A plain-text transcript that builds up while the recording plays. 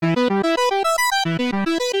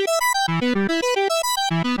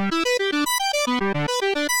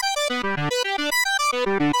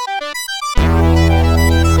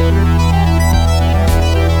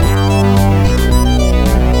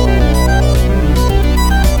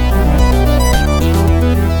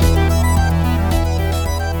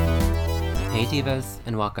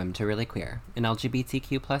welcome to Really Queer, an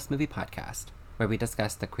LGBTQ+ movie podcast, where we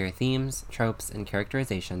discuss the queer themes, tropes, and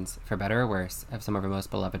characterizations, for better or worse, of some of our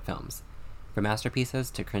most beloved films, from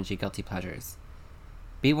masterpieces to cringy guilty pleasures.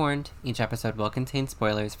 Be warned, each episode will contain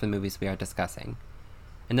spoilers for the movies we are discussing.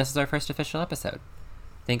 And this is our first official episode.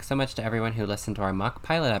 Thanks so much to everyone who listened to our mock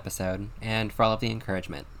pilot episode, and for all of the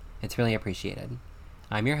encouragement. It's really appreciated.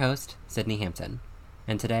 I'm your host, Sydney Hampton,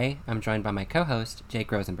 and today I'm joined by my co-host,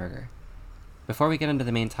 Jake Rosenberger. Before we get into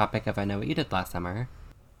the main topic of I Know What You Did Last Summer,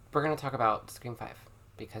 we're going to talk about Scream 5,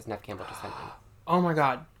 because Neve Campbell just sent in. Oh my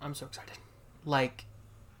god, I'm so excited.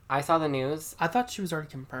 I saw the news. I thought she was already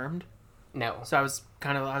confirmed. No. So I was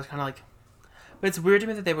kind of like... But it's weird to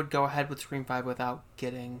me that they would go ahead with Scream 5 without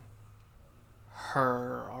getting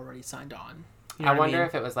her already signed on. You know I wonder mean?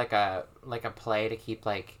 if it was like a play to keep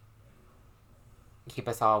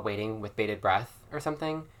us all waiting with bated breath or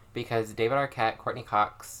something, because David Arquette, Courtney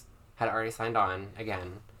Cox had already signed on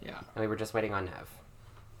again. Yeah. And we were just waiting on Neve.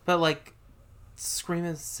 But Scream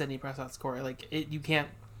is Sidney Prescott's score. You can't...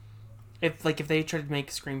 If they tried to make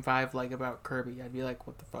Scream 5 about Kirby, I'd be like,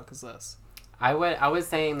 what the fuck is this? I was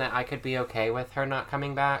saying that I could be okay with her not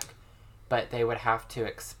coming back, but they would have to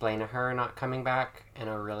explain her not coming back in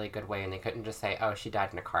a really good way, and they couldn't just say, oh, she died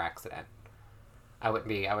in a car accident. I would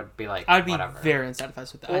be like, I'd be whatever. very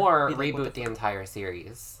unsatisfied with that. Or like, reboot the entire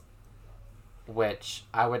series, which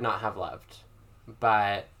I would not have loved.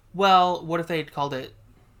 But... Well, what if they had called it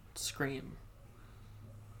Scream?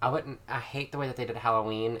 I hate the way that they did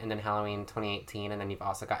Halloween, and then Halloween 2018, and then you've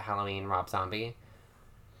also got Halloween Rob Zombie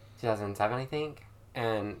 2007, I think.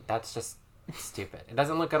 And that's just stupid. It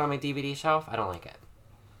doesn't look good on my DVD shelf. I don't like it.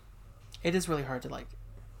 It is really hard to like.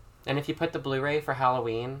 And if you put the Blu-ray for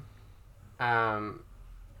Halloween, and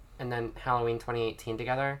then Halloween 2018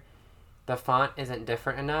 together, the font isn't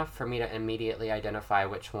different enough for me to immediately identify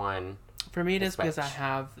which one. For me, it is because I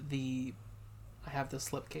have the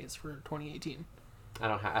slipcase for 2018. I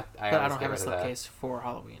don't have. I don't have a slipcase for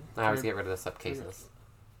Halloween. I always get rid of the slipcases.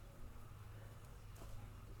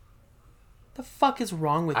 The fuck is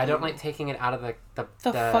wrong with you? I don't like taking it out of the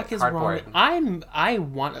fuck is cardboard. wrong? I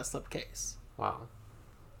want a slipcase. Wow.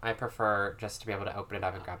 I prefer just to be able to open it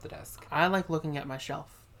up and grab the disc. I like looking at my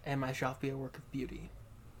shelf, and my shelf be a work of beauty.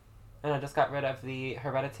 And I just got rid of the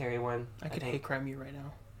Hereditary one. I could hate crime you right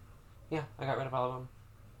now. Yeah, I got rid of all of them.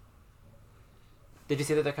 Did you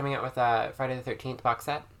see that they're coming out with a Friday the 13th box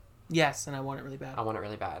set? Yes, and I want it really bad. I want it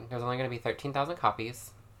really bad. There's only going to be 13,000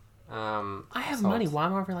 copies. I have money. Why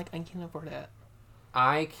am I over I can't afford it?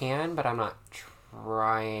 I can, but I'm not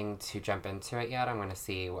trying to jump into it yet. I'm going to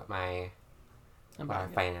see what our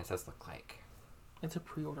finances look like. It's a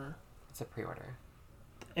pre-order.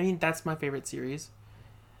 I mean, that's my favorite series,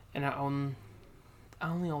 and I only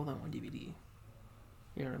own that one DVD.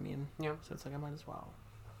 You know what I mean? Yeah. So it's I might as well.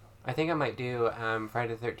 I think I might do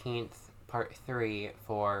Friday the 13th Part 3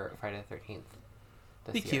 for Friday the 13th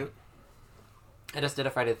this year. Cute. I just did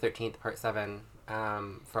a Friday the 13th Part 7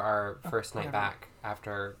 for our first night back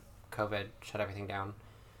after COVID shut everything down.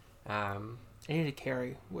 I needed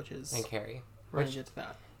Carrie, And Carrie. We're going to get to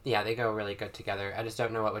that. Yeah, they go really good together. I just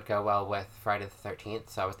don't know what would go well with Friday the 13th,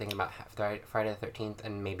 so I was thinking about Friday the 13th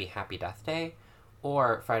and maybe Happy Death Day,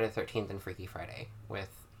 or Friday the 13th and Freaky Friday with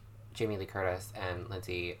Jamie Lee Curtis and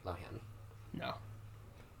Lindsay Lohan. No. You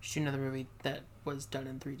should do another movie that was done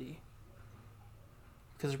in 3D.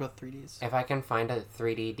 Because they're both 3Ds. If I can find a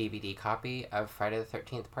 3D DVD copy of Friday the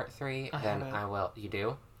 13th Part 3, then I will. You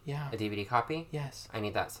do? Yeah. A DVD copy? Yes. I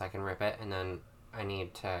need that so I can rip it, and then I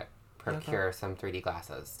need to procure some 3D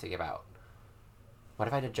glasses to give out. What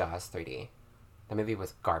if I did Jaws 3D? The movie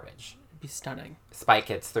was garbage. It'd be stunning. Spy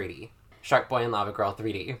Kids 3D. Shark Boy and Lava Girl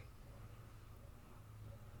 3D.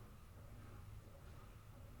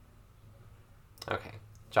 Okay.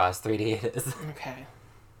 Jaws 3D it is. Okay.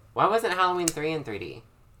 Why wasn't Halloween 3 in 3D?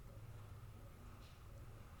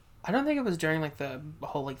 I don't think it was during the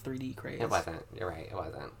whole 3D craze. It wasn't. You're right. It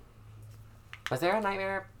wasn't. Was there a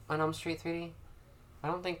Nightmare on Elm Street 3D? I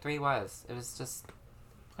don't think 3 was. It was just...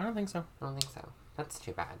 I don't think so. I don't think so. That's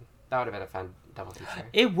too bad. That would have been a fun double feature.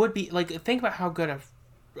 It would be... think about how good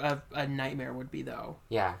a Nightmare would be, though.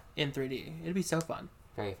 Yeah. In 3D. It'd be so fun.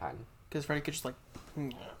 Very fun. Because Freddy could just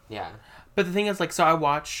Yeah. But the thing is, so I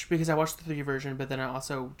watch... Because I watched the 3D version, but then I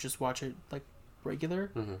also just watch it,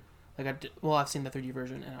 regular. Mm-hmm. I've seen the 3D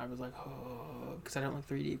version, and I was like, oh... Because I don't like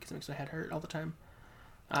 3D, because it makes my head hurt all the time.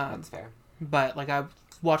 That's fair. But, I'm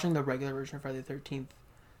watching the regular version of Friday the 13th,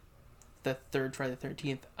 the third Friday the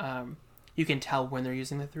 13th, you can tell when they're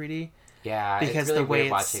using the 3D. Yeah, because it's really the way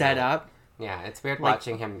it's set up. Yeah, it's weird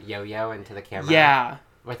watching him yo-yo into the camera. Yeah.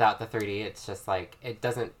 Without the 3D, it's just it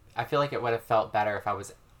doesn't... I feel like it would have felt better if I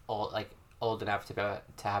was old enough to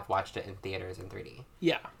have watched it in theaters in 3D.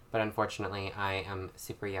 Yeah. But unfortunately, I am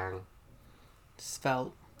super young.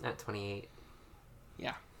 Svelte. At 28.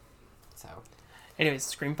 Yeah. So. Anyways,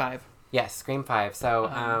 Scream 5. Yes, Scream 5.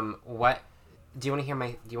 So, what do you want to hear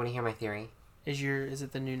my theory? Is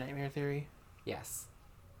it the new Nightmare Theory? Yes.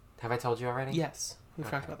 Have I told you already? Yes. We've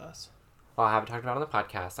talked about this. Well, I haven't talked about it on the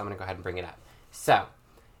podcast, so I'm going to go ahead and bring it up. So,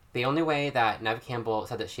 the only way that Neve Campbell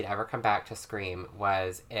said that she'd ever come back to Scream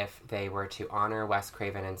was if they were to honor Wes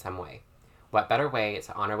Craven in some way. What better way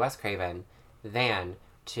to honor Wes Craven than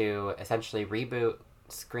to essentially reboot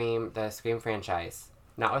the Scream franchise?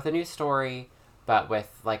 Not with a new story, but with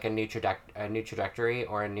like a new trajectory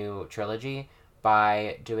or a new trilogy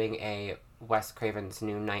by doing a Wes Craven's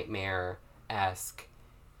New Nightmare-esque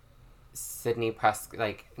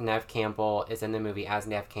Neve Campbell is in the movie as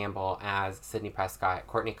Neve Campbell as Sidney Prescott.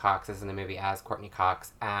 Courtney Cox is in the movie as Courtney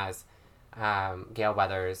Cox as Gale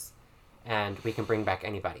Weathers, and we can bring back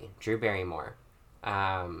anybody. Drew Barrymore,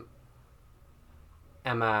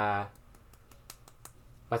 Emma,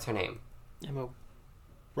 what's her name? Emma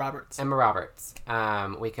Roberts.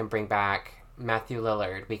 We can bring back Matthew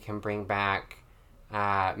Lillard. We can bring back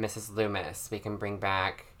Mrs. Loomis. We can bring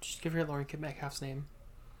back. Just give her Laurie Metcalf's name.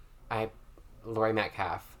 Laurie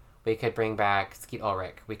Metcalf. We could bring back Skeet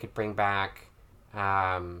Ulrich. We could bring back,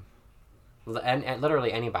 and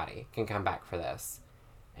literally anybody can come back for this,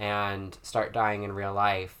 and start dying in real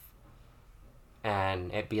life,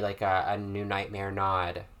 and it'd be like a New Nightmare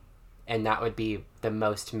nod, and that would be the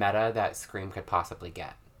most meta that Scream could possibly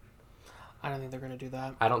get. I don't think they're going to do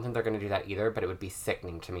that. I don't think they're going to do that either, but it would be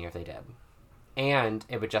sickening to me if they did, and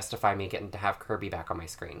it would justify me getting to have Kirby back on my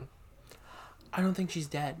screen. I don't think she's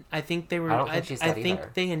dead. I think they were. I don't think she's dead I think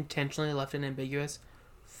either. they intentionally left it ambiguous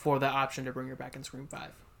for the option to bring her back in Scream 5.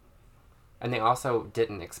 And they also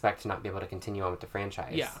didn't expect to not be able to continue on with the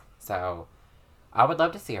franchise. Yeah. So, I would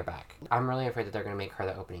love to see her back. I'm really afraid that they're going to make her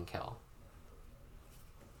the opening kill.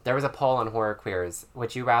 There was a poll on Horror Queers.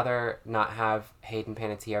 Would you rather not have Hayden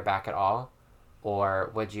Panettiere back at all? Or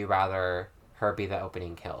would you rather her be the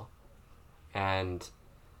opening kill? And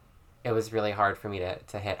it was really hard for me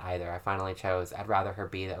to hit either. I finally chose I'd rather her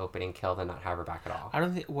be the opening kill than not have her back at all. I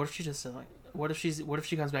don't think. What if she just like? What if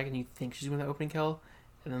she comes back and you think she's doing the opening kill,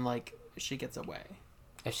 and then like she gets away?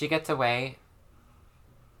 If she gets away,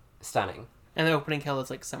 stunning. And the opening kill is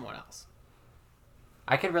like someone else.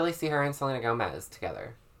 I could really see her and Selena Gomez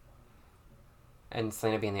together. And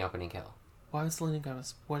Selena being the opening kill. Why was Selena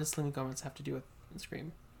Gomez? What does Selena Gomez have to do with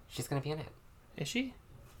Scream? She's gonna be in it. Is she?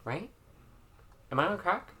 Right? Am I on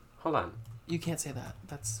crack? Hold on. You can't say that.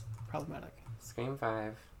 That's problematic. Scream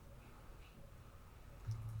 5.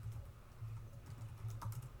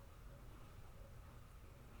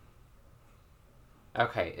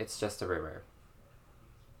 Okay, it's just a rumor.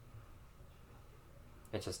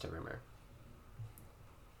 It's just a rumor.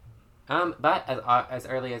 But as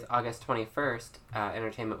early as August 21st,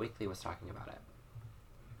 Entertainment Weekly was talking about it.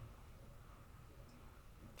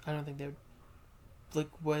 I don't think they would. Like,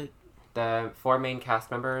 what? The 4 main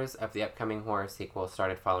cast members of the upcoming horror sequel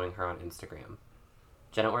started following her on Instagram.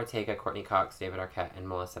 Jenna Ortega, Courtney Cox, David Arquette, and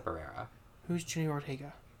Melissa Barrera. Who's Jenna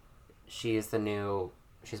Ortega? She's one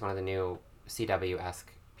of the new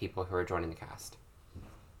CW-esque people who are joining the cast.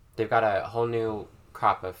 They've got a whole new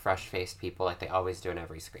crop of fresh-faced people like they always do in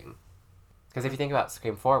every Scream. Because if you think about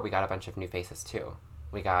Scream 4, we got a bunch of new faces too.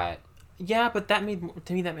 We got... Yeah, but that made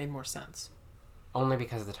more sense. Only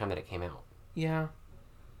because of the time that it came out. Yeah.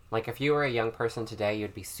 Like, if you were a young person today,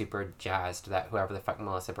 you'd be super jazzed that whoever the fuck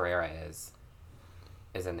Melissa Barrera is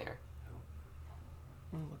in there.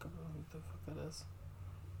 I'm gonna look up who the fuck that is.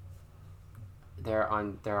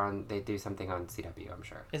 They do something on CW, I'm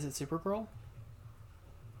sure. Is it Supergirl?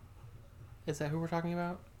 Is that who we're talking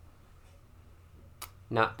about?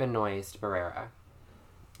 Not Benoist Barrera.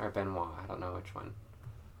 Or Benoit, I don't know which one.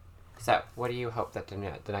 So, what do you hope that the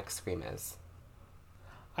next Scream is?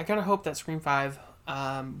 I kind of hope that Scream 5,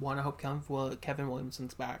 I hope Kevin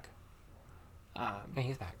Williamson's back. Yeah,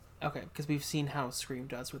 he's back. Okay, because we've seen how Scream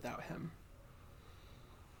does without him.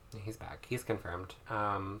 Yeah, he's back. He's confirmed.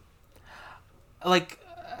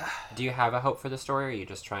 Do you have a hope for the story, or are you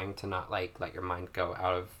just trying to not, let your mind go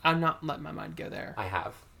out of... I'm not letting my mind go there. I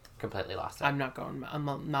have completely lost it. I'm not going...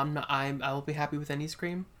 I will be happy with any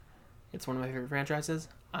Scream. It's one of my favorite franchises.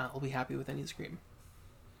 I'll be happy with any Scream.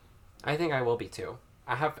 I think I will be, too.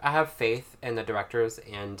 I have faith in the directors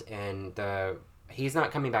and in the... He's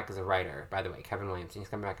not coming back as a writer, by the way, Kevin Williamson. He's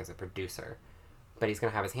coming back as a producer. But he's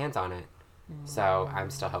going to have his hands on it. So I'm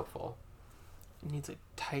still hopeful. It needs a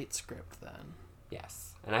tight script, then.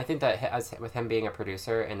 Yes. And I think that as with him being a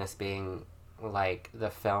producer and this being like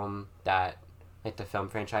the film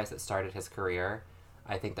franchise that started his career,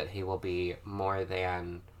 I think that he will be more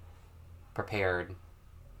than prepared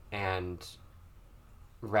and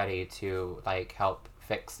ready to like help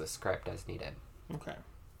fix the script as needed. Okay.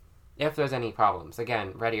 If there's any problems.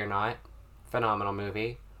 Again, Ready or Not, phenomenal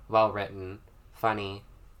movie, well written, funny,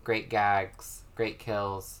 great gags, great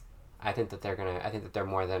kills. I think that they're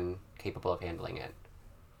more than capable of handling it.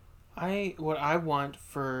 What I want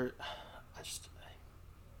for I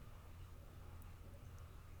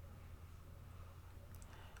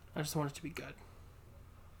just want it to be good.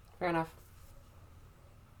 Fair enough.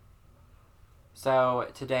 So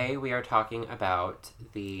today we are talking about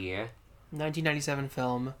the 1997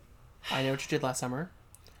 film I Know What You Did Last Summer,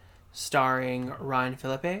 starring Ryan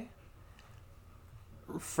Phillippe,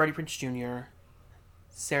 Freddie Prinze Jr.,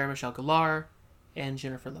 Sarah Michelle Gellar, and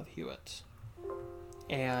Jennifer Love Hewitt.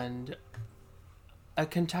 And a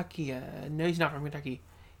Kentuckian. No, he's not from Kentucky.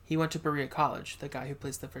 He went to Berea College, the guy who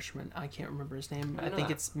plays the fisherman. I can't remember his name. I think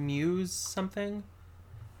it's Muse something.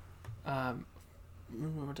 I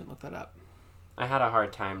didn't look that up. I had a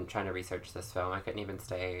hard time trying to research this film. I couldn't even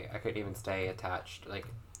stay attached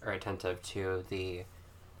or attentive to the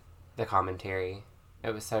commentary.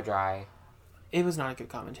 It was so dry. It was not a good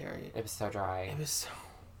commentary. It was so dry. It was so...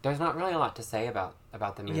 There's not really a lot to say about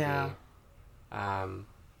the movie. Yeah.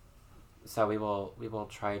 So we will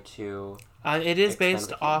try to... it is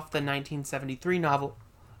based off the 1973 novel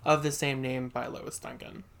of the same name by Lois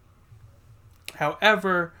Duncan.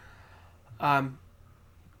 However,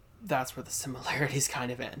 that's where the similarities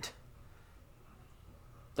kind of end.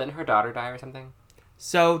 Didn't her daughter die or something?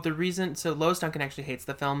 So Lois Duncan actually hates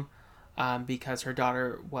the film because her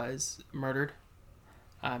daughter was murdered,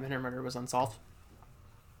 and her murder was unsolved.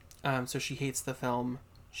 So she hates the film.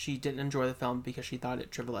 She didn't enjoy the film because she thought it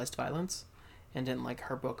trivialized violence and didn't like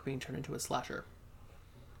her book being turned into a slasher.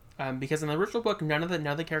 Because in the original book, none of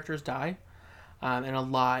the characters die, and a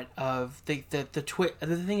lot of the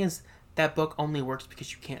thing is that book only works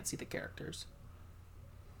because you can't see the characters.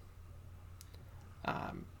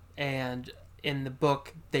 And in the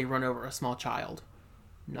book, they run over a small child,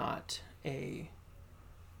 not a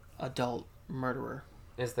adult murderer.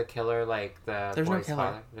 Is the killer like the There's boy's no killer.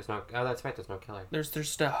 father? There's no. Oh, that's right. There's no killer. There's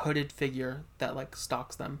just a hooded figure that like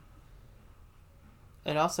stalks them.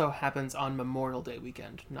 It also happens on Memorial Day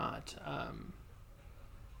weekend, not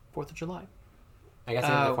 4th of July. I guess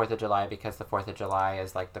it's the 4th of July because the 4th of July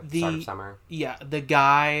is like the start of summer. Yeah, the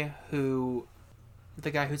guy who's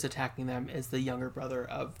attacking them is the younger brother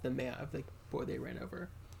of the boy they ran over.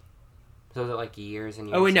 So is it like years and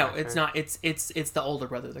years? Oh wait, no, after? it's not. It's the older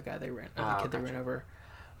brother, the kid they ran over.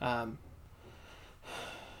 That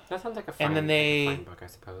sounds like a fine, and then fine book, I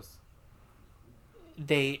suppose.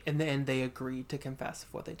 They agreed to confess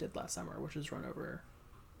of what they did last summer, which is run over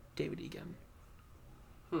David Egan.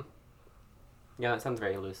 Yeah, that sounds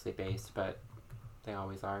very loosely based, but they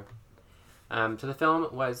always are. So the film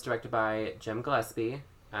was directed by Jim Gillespie,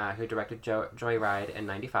 who directed Joyride in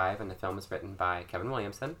 '95, and the film was written by Kevin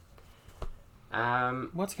Williamson.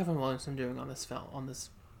 What's Kevin Williamson doing on this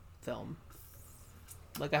film?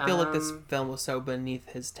 Like, I feel like this film was so beneath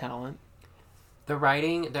his talent. The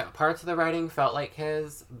parts of the writing felt like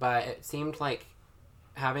his, but it seemed like,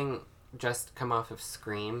 having just come off of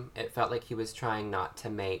Scream, it felt like he was trying not to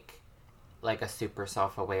make like a super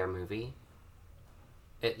self-aware movie.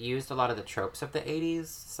 It used a lot of the tropes of the 80s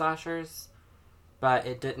slashers, but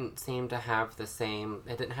it didn't seem to have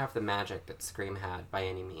it didn't have the magic that Scream had by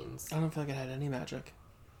any means. I don't feel like it had any magic.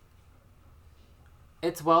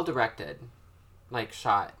 It's well directed, like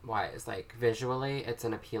shot wise, like visually, it's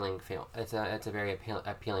an appealing film. It's a very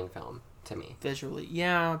appealing film to me. Visually,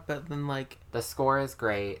 yeah, but then like the score is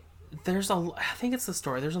great. I think it's the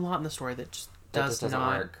story. There's a lot in the story that just doesn't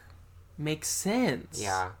work. Make sense.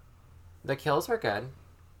 Yeah. The kills were good.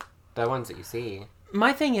 The ones that you see.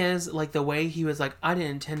 My thing is, like, the way he was like, I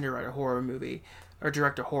didn't intend to write a horror movie or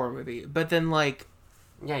direct a horror movie. But then, like...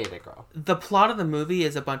 Yeah, you did, girl. The plot of the movie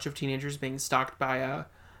is a bunch of teenagers being stalked by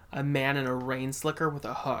a man in a rain slicker with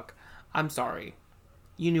a hook. I'm sorry.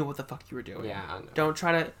 You knew what the fuck you were doing. Yeah, I know. Don't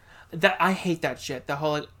try to... I hate that shit. The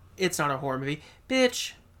whole, like, it's not a horror movie.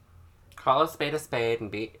 Bitch. Call a spade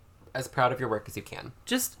and be as proud of your work as you can.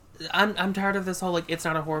 Just... I'm tired of this whole, like, it's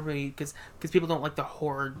not a horror movie because people don't like the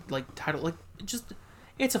horror, like, title. Like, just,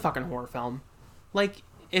 it's a fucking horror film. Like,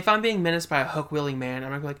 if I'm being menaced by a hook-wielding man,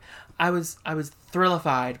 I'm like, I was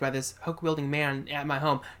thrillified by this hook-wielding man at my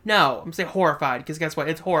home. No, I'm saying horrified because guess what?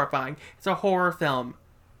 It's horrifying. It's a horror film.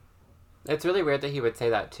 It's really weird that he would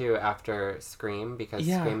say that, too, after Scream, because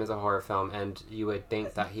Yeah. Scream is a horror film, and you would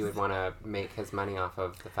think that he would want to make his money off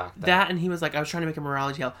of the fact that... That, and he was like, I was trying to make a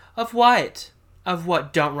morality tale. Of what? Of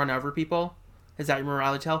what? Don't run over people? Is that your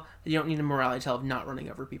morality tale? You don't need a morality tale of not running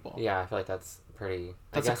over people. Yeah, I feel like that's pretty...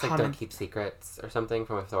 That's I guess, like, don't keep secrets or something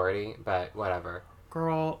from authority, but whatever.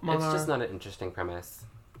 Girl, mama... It's just not an interesting premise.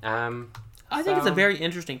 I think it's a very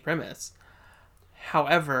interesting premise.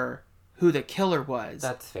 However, who the killer was...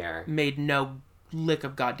 That's fair. ...made no lick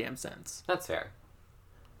of goddamn sense. That's fair.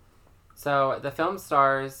 So, the film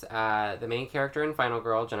stars the main character in Final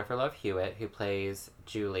Girl, Jennifer Love Hewitt, who plays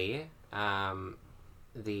Julie,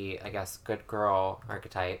 the, I guess, good girl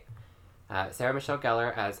archetype. Sarah Michelle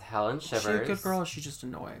Gellar as Helen Shivers. Is she a good girl or is she just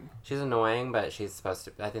annoying? She's annoying, but she's supposed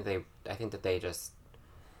to... I think they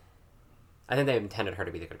intended her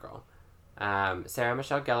to be the good girl. Sarah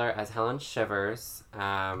Michelle Gellar as Helen Shivers,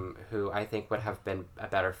 who I think would have been a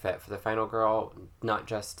better fit for the Final Girl, not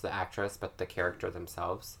just the actress, but the character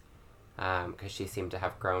themselves, because she seemed to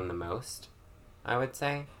have grown the most, I would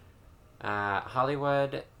say.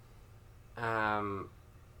 Hollywood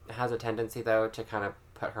has a tendency, though, to kind of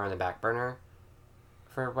put her on the back burner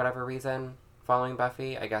for whatever reason following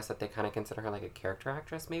Buffy. I guess that they kind of consider her like a character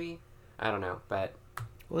actress, maybe? I don't know, but...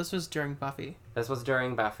 Well, this was during Buffy. This was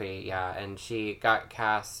during Buffy, yeah, and she got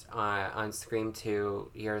cast on Scream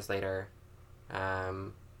 2 years later.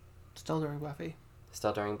 Still during Buffy.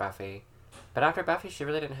 Still during Buffy. But after Buffy, she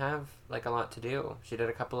really didn't have, like, a lot to do. She did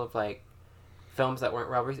a couple of, like, films that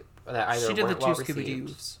weren't that either she did weren't the well two received.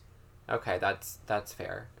 Scooby-Doos. Okay, that's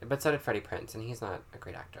fair. But so did Freddie Prinze, and he's not a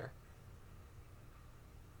great actor.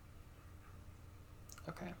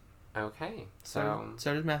 Okay. Okay, So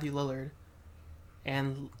did Matthew Lillard.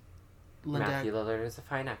 And Linda... Matthew Lillard is a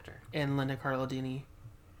fine actor. And Linda Cardellini.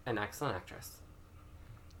 An excellent actress.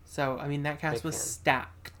 So, I mean, that cast Big was fan.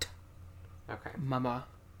 stacked. Okay. Mama.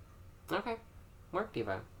 Okay. Work,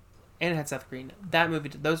 Diva. And it had Seth Green.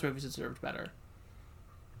 Those movies deserved better.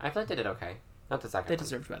 I feel like they did okay. Not the second They one.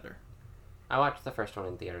 deserved better. I watched the first one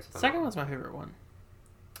in theaters. The second one's my favorite one.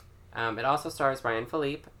 It also stars Ryan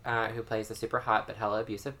Philippe, who plays the super hot but hella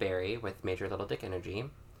abusive Barry with major little dick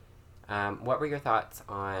energy. What were your thoughts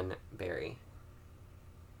on Barry?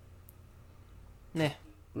 Meh.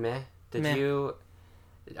 Meh. Meh.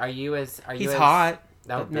 He's hot.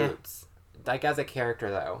 No, but meh. boots. Like, as a character,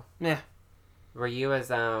 though. Meh. Were you as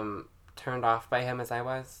turned off by him as I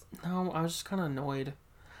was? No, I was just kind of annoyed.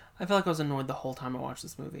 I feel like I was annoyed the whole time I watched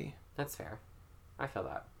this movie. That's fair. I feel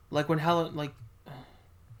that. Like when Helen, like,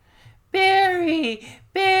 Barry!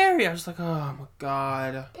 I was just like, oh my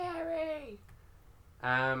god. Barry!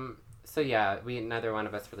 So yeah, neither one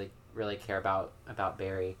of us really care about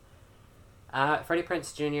Barry. Freddie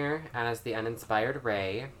Prinze Jr. as the uninspired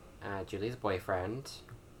Ray, Julie's boyfriend.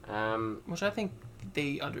 Which I think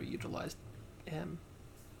they underutilized him.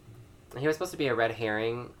 He was supposed to be a red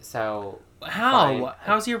herring, so... How? Fine.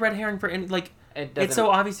 How's he a red herring for any... Like, it's so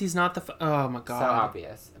obvious he's not the... oh my god. So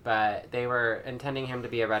obvious. But they were intending him to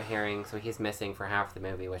be a red herring, so he's missing for half the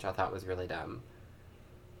movie, which I thought was really dumb.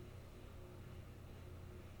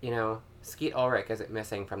 You know, Skeet Ulrich isn't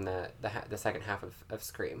missing from the second half of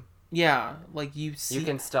Scream. Yeah, like you see... You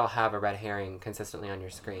can still have a red herring consistently on your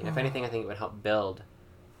screen. If anything, I think it would help build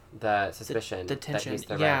the suspicion. The tension. That he's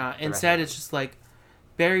the yeah, instead it's just like...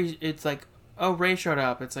 Barry, it's like, oh, Ray showed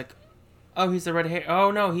up. It's like, oh, he's the red hair.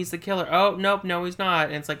 Oh, no, he's the killer. Oh, nope, no, he's not.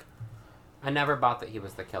 And it's like... I never bought that he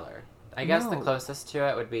was the killer. I guess the No. closest to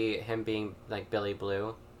it would be him being, like, Billy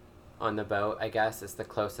Blue on the boat, I guess, is the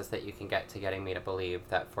closest that you can get to getting me to believe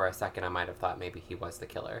that for a second I might have thought maybe he was the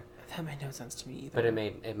killer. That made no sense to me either. But it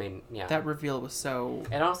made, yeah. That reveal was so...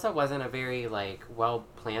 It also wasn't a very, like,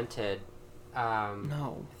 well-planted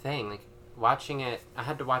No. thing. Like, watching it, I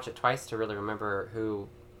had to watch it twice to really remember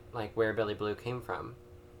where Billy Blue came from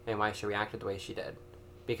and why she reacted the way she did.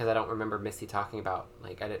 Because I don't remember Missy talking about,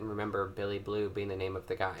 like, I didn't remember Billy Blue being the name of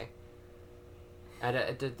the guy.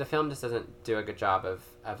 The film just doesn't do a good job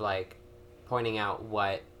of like, pointing out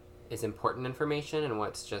what is important information and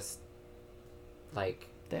what's just, like...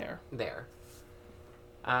 There.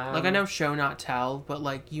 Like, I know show not tell, but,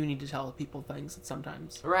 like, you need to tell people things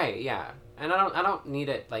sometimes. Right, yeah. And I don't need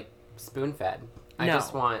it, like, spoon-fed. I No.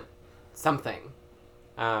 just want something.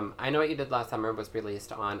 I Know What You Did Last Summer was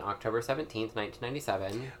released on October 17th,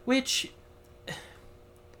 1997. Which...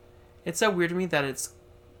 It's so weird to me that it's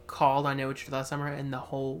called I Know What You Did Last Summer, and the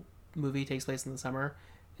whole movie takes place in the summer,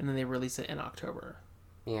 and then they release it in October.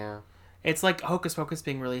 Yeah. It's like Hocus Pocus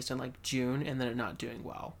being released in, like, June, and then it not doing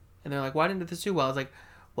well. And they're like, why didn't this do well? It's like,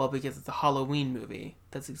 well, because it's a Halloween movie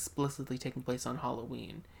that's explicitly taking place on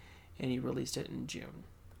Halloween, and you released it in June.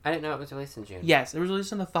 I didn't know it was released in June. Yes, it was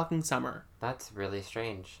released in the fucking summer. That's really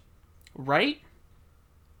strange. Right?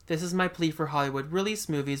 This is my plea for Hollywood. Release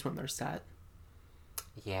movies when they're set.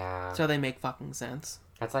 Yeah. So they make fucking sense.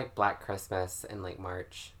 That's like Black Christmas in like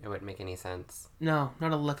March. It wouldn't make any sense. No,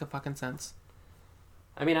 not a lick of fucking sense.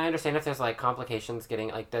 I mean, I understand if there's like complications getting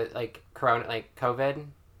like the like corona, like COVID.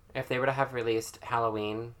 If they were to have released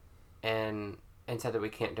Halloween and said that we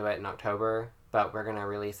can't do it in October, but we're gonna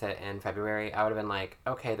release it in February, I would have been like,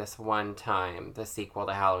 okay, this one time the sequel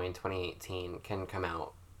to Halloween 2018 can come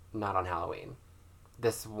out not on Halloween.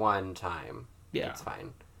 This one time, yeah, it's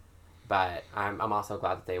fine. But I'm also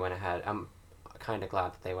glad that they went ahead. I'm kind of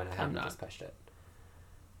glad that they went ahead and just pushed it.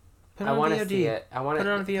 I want to see it. I want to put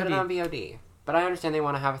it on VOD. But I understand they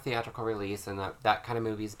want to have a theatrical release, and that kind of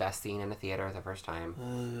movie's best seen in a theater the first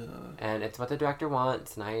time. And it's what the director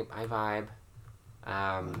wants, and I vibe.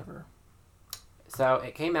 Whatever. So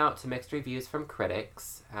it came out to mixed reviews from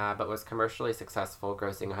critics, but was commercially successful,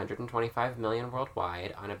 grossing $125 million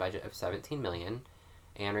worldwide on a budget of $17 million,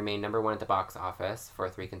 and remained number one at the box office for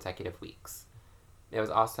 3 consecutive weeks. It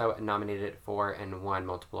was also nominated for and won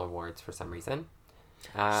multiple awards for some reason.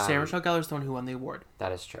 Sarah Michelle Gellar's the one who won the award.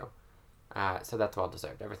 That is true. So that's well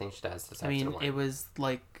deserved. Everything she does deserves an award. It was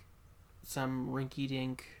like some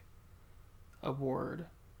rinky-dink award,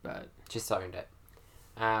 but she still earned it.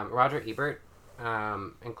 Roger Ebert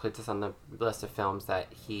includes this on the list of films that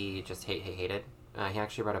he just hated. He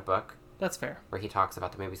actually wrote a book. That's fair. Where he talks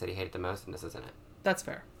about the movies that he hated the most, and this is in it. That's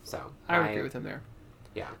fair. So I would agree with him there.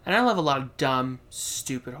 Yeah. And I love a lot of dumb,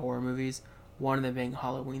 stupid horror movies. One of them being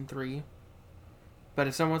Halloween 3. But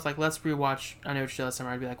if someone's like, let's rewatch I Know What You Did Last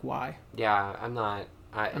Summer, I'd be like, why? Yeah, I'm not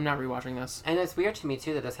rewatching this. And it's weird to me,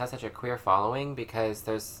 too, that this has such a queer following, because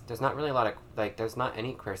there's not really a lot of, like, there's not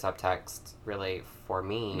any queer subtext, really, for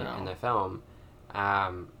me in the film.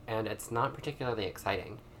 And it's not particularly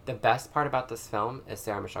exciting. The best part about this film is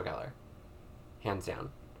Sarah Michelle Gellar. Hands down.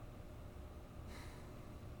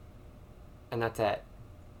 And that's it.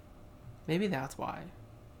 Maybe that's why.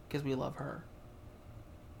 Because we love her.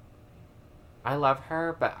 I love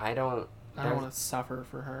her, but I don't want to suffer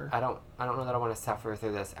for her. I don't know that I want to suffer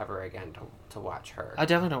through this ever again to watch her. I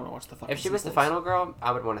definitely don't want to watch the fucking If she was the final girl,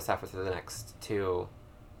 I would want to suffer through the next 2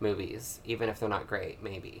 movies, even if they're not great,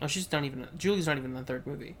 maybe. Oh, Julie's not even in the 3rd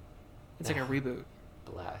movie. It's like a reboot.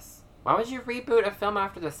 Bless. Why would you reboot a film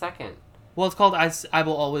after the 2nd? Well, it's called I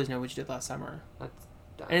Will Always Know What You Did Last Summer. That's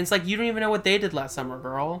dumb. And it's like, you don't even know what they did last summer,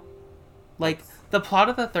 girl. Like, the plot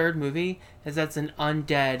of the 3rd movie is that's an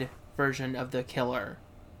undead version of the killer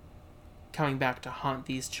coming back to haunt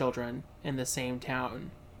these children in the same town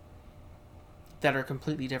that are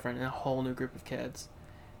completely different in a whole new group of kids.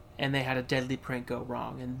 And they had a deadly prank go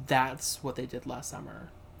wrong, and that's what they did last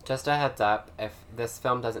summer. Just a heads up, if this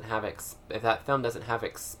film doesn't have if that film doesn't have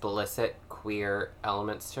explicit queer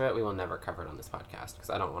elements to it, we will never cover it on this podcast, because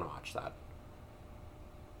I don't want to watch that.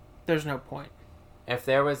 There's no point. If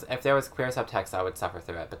there was queer subtext, I would suffer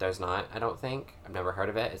through it, but there's not, I don't think. I've never heard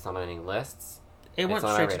of it. It's not on any lists. It went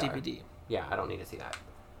straight to DVD. Yeah, I don't need to see that.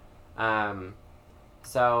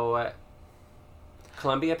 So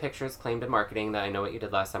Columbia Pictures claimed in marketing that I Know What You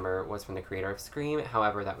Did Last Summer was from the creator of Scream.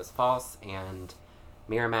 However, that was false, and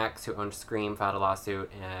Miramax, who owned Scream, filed a lawsuit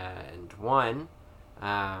and won,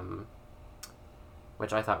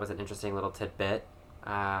 which I thought was an interesting little tidbit.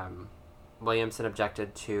 Williamson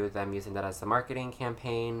objected to them using that as the marketing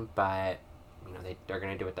campaign, but they're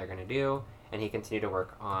going to do what they're going to do, and he continued to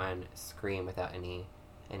work on Scream without any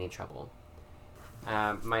trouble.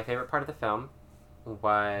 My favorite part of the film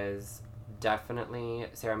was definitely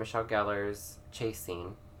Sarah Michelle Gellar's chase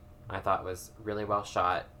scene. I thought was really well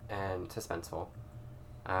shot and suspenseful.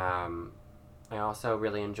 I also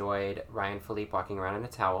really enjoyed Ryan Philippe walking around in a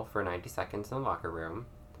towel for 90 seconds in the locker room.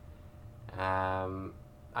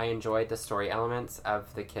 I enjoyed the story elements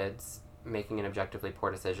of the kids making an objectively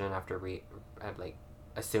poor decision after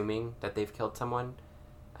assuming that they've killed someone,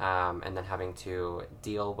 and then having to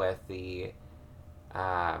deal with the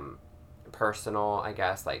personal, I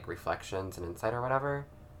guess, reflections and insight or whatever.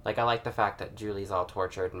 I like the fact that Julie's all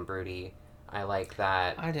tortured and broody. I like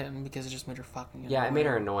that. I didn't, because it just made her fucking annoying. Yeah, it made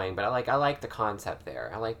her annoying, but I like the concept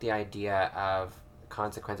there. I like the idea of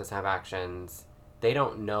consequences have actions. They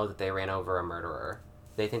don't know that they ran over a murderer.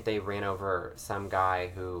 They think they ran over some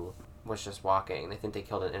guy who was just walking. They think they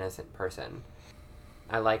killed an innocent person.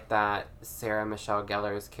 I like that Sarah Michelle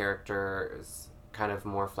Gellar's character is kind of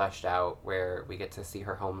more fleshed out, where we get to see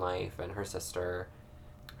her home life and her sister.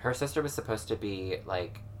 Her sister was supposed to be,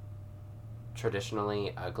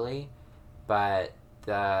 traditionally ugly, but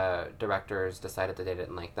the directors decided that they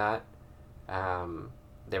didn't like that.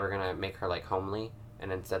 They were going to make her, homely,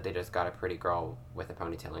 and instead they just got a pretty girl with a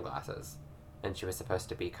ponytail and glasses. And she was supposed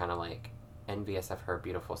to be kind of like envious of her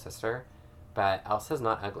beautiful sister, but Elsa's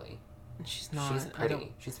not ugly. She's not. She's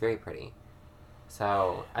pretty. She's very pretty.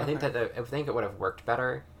 So I think that I think it would have worked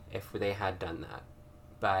better if they had done that.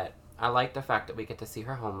 But I like the fact that we get to see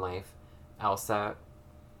her home life, Elsa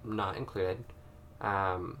not included,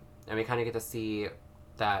 and we kind of get to see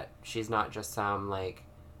that she's not just some like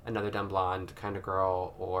another dumb blonde kind of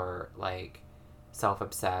girl or like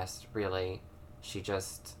self-obsessed. Really, she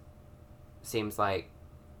just seems like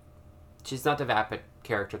she's not the vapid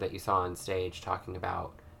character that you saw on stage talking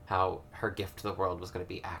about how her gift to the world was going to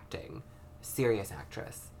be acting. Serious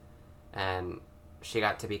actress. And she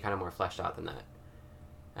got to be kind of more fleshed out than that.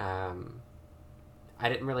 I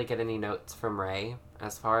didn't really get any notes from Ray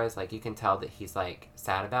as far as, like, you can tell that he's, like,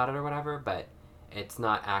 sad about it or whatever, but it's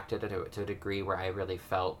not acted to a degree where I really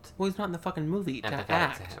felt... Well, he's not in the fucking movie empathetic to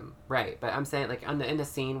act. to him. Right, but I'm saying, like, in the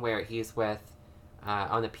scene where he's with,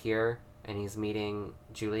 on the pier, and he's meeting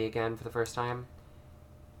Julie again for the first time,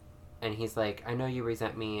 and he's like, I know you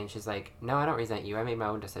resent me, and she's like, no, I don't resent you, I made my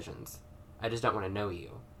own decisions. I just don't want to know you.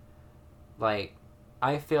 Like,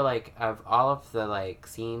 I feel like of all of the, like,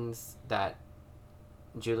 scenes that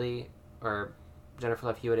Julie or Jennifer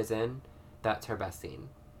Love Hewitt is in, that's her best scene.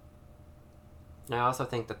 And I also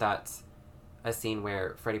think that that's a scene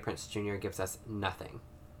where Freddie Prinze Jr. gives us nothing.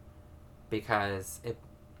 Because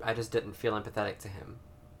I just didn't feel empathetic to him.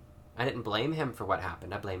 I didn't blame him for what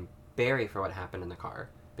happened. I blame Barry for what happened in the car.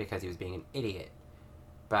 Because he was being an idiot.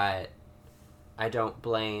 But I don't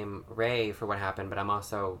blame Ray for what happened, but I'm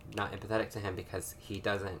also not empathetic to him because he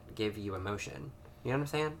doesn't give you emotion. You know what I'm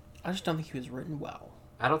saying? I just don't think he was written well.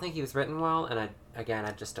 I don't think he was written well, and I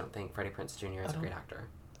just don't think Freddie Prinze Jr. is a great actor.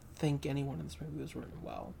 Think anyone in this movie was written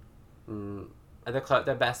well.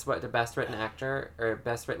 The best written actor or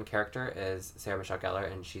best written character is Sarah Michelle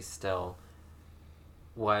Gellar, and she still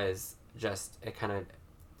was just a kind of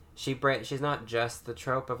she's not just the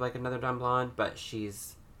trope of like another dumb blonde, but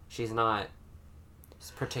she's not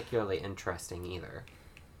particularly interesting either,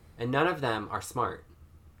 and none of them are smart.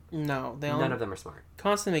 No, none of them are smart.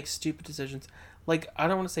 Constantly make stupid decisions. Like, I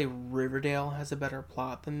don't want to say Riverdale has a better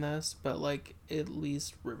plot than this, but like at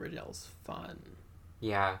least Riverdale's fun.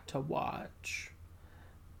 Yeah. To watch.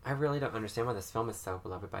 I really don't understand why this film is so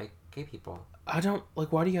beloved by gay people. I don't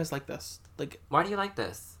like. Why do you guys like this? Like, why do you like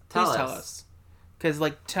this? Tell us. Because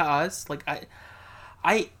like to us, like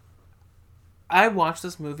I watched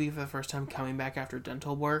this movie for the first time coming back after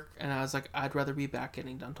dental work, and I was like, I'd rather be back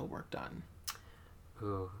getting dental work done.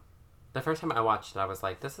 Ooh. The first time I watched it, I was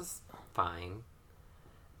like, this is fine.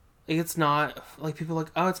 Like, it's not, like, people are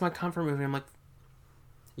like, oh, it's my comfort movie. I'm like...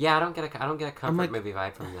 Yeah, I don't get a comfort movie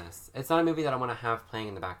vibe from this. It's not a movie that I want to have playing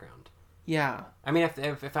in the background. Yeah. I mean,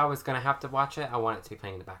 if I was going to have to watch it, I want it to be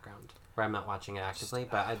playing in the background, where I'm not watching it actively,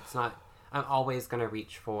 but it's not... I'm always going to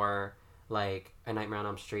reach for, like, A Nightmare on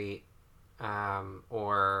Elm Street,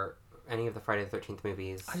 or any of the Friday the 13th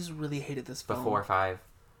movies. I just really hated this film. Before 5.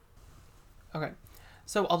 Okay.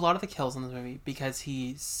 So, a lot of the kills in this movie, because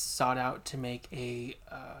he sought out to make a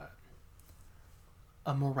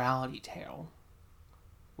morality tale,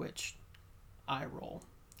 which I roll,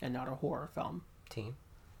 and not a horror film. Team.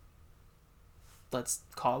 Let's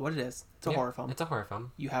call it what it is. It's a horror film. It's a horror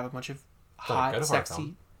film. You have a bunch of hot,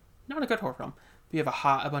 sexy... Not a good horror film. But you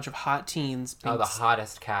have a bunch of hot teens. The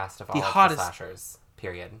hottest cast of all of the slashers.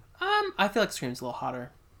 Period. I feel like Scream's a little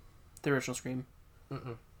hotter. The original Scream.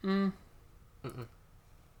 Mm-mm.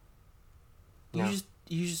 You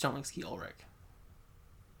just don't like Skeet Ulrich.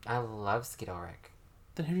 I love Skeet Ulrich.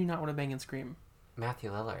 Then who do you not want to bang in Scream? Matthew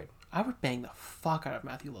Lillard. I would bang the fuck out of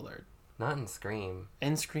Matthew Lillard. Not in Scream.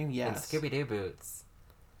 In Scream, yes. In Scooby-Doo boots.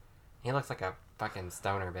 He looks like a fucking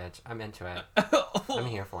stoner bitch. I'm into it. I'm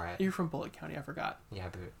here for it. You're from Bullitt County, I forgot. Yeah,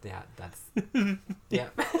 that's... yeah.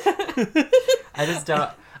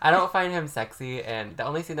 I don't find him sexy, and the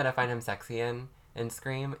only scene that I find him sexy in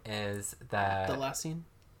Scream is the last scene?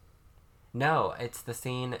 No, it's the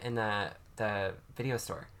scene in the video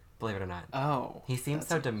store, believe it or not. Oh. He seems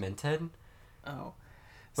so demented. Oh.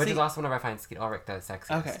 Which is also whenever I find Skeet Ulrich the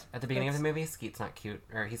sexiest. Okay. At the beginning of the movie, Skeet's not cute,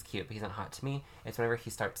 or he's cute, but he's not hot to me. It's whenever he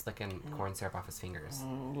starts licking corn syrup off his fingers.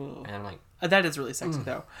 And I'm like... that is really sexy,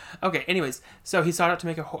 though. Okay, anyways. So he sought out to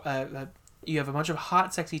make you have a bunch of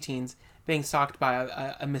hot, sexy teens being stalked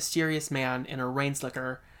by a mysterious man in a rain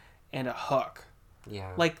slicker and a hook.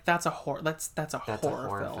 Yeah. Like, that's a horror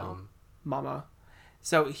film. Mama.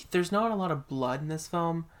 So there's not a lot of blood in this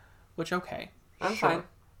film, which, okay. I'm fine.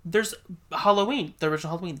 There's Halloween, the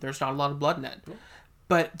original Halloween. There's not a lot of blood in it. Yeah.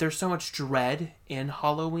 But there's so much dread in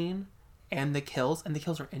Halloween and the kills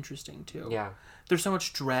are interesting, too. Yeah. there's so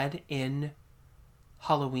much dread in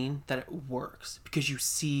Halloween that it works because you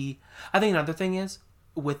see. I think another thing is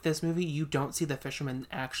with this movie, you don't see the fisherman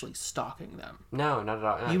actually stalking them. No, not at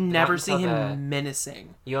all. You never see him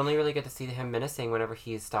menacing. You only really get to see him menacing whenever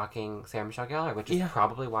he's stalking Sarah Michelle Gellar, which is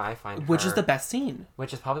probably why I find Which is the best scene.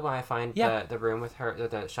 Which is probably why I find the room with her,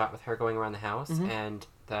 the shot with her going around the house and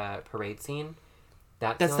the parade scene.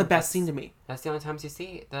 That's the best scene to me. That's the only times you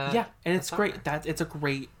see the and it's great.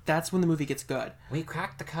 That's when the movie gets good. We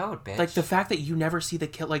cracked the code, bitch. Like the fact that you never see the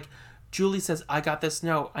kill. Like Julie says, "I got this."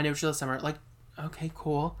 No, I know she does summer. Like, okay,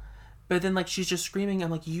 cool, but then like she's just screaming. I'm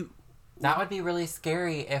like, you. That would be really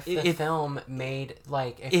scary if the film made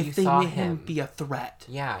like if you they saw made him be a threat.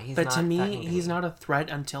 Yeah, he's. But not to me, he's not a threat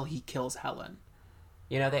until he kills Helen.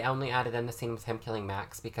 You know, they only added in the scene with him killing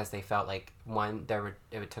Max because they felt like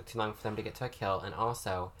it took too long for them to get to a kill, and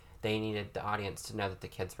also they needed the audience to know that the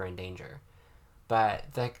kids were in danger. But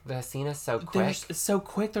the scene is so quick. It's so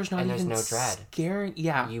quick. There's not even no dread. Scary.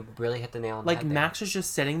 Yeah, you really hit the nail on the head. Like Max is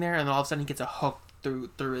just sitting there, and then all of a sudden he gets a hook through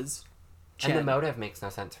his chin. And the motive makes no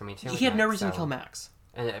sense for me too. He had no reason to kill Max.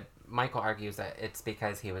 And Michael argues that it's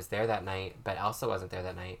because he was there that night, but Elsa wasn't there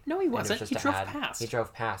that night. No, he wasn't. He drove past. He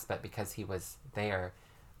drove past, but because he was there,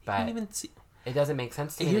 but he didn't even see. It doesn't make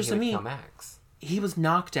sense to me that he would kill Max. He was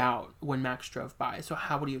knocked out when Max drove by, so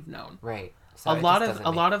how would he have known? Right. So a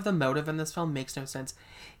lot of the motive in this film makes no sense.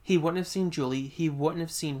 He wouldn't have seen Julie. He wouldn't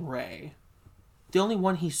have seen Ray. The only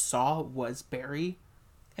one he saw was Barry,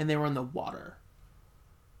 and they were in the water.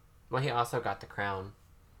 Well, he also got the crown.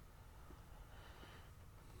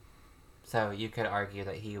 So you could argue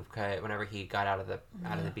that he could, whenever he got out of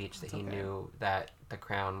the beach, that he knew that the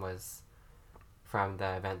crown was from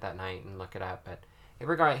the event that night and look it up. But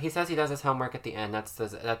regardless, he says he does his homework at the end. That's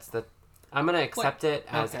the. I'm gonna accept it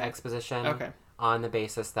as exposition on the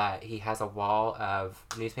basis that he has a wall of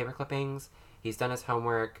newspaper clippings. He's done his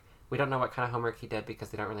homework. We don't know what kind of homework he did because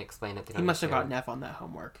they don't really explain it. He must have gotten F on that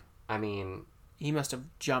homework. I mean, he must have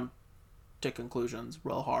jumped to conclusions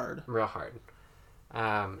real hard.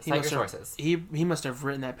 Cite your sources. He must have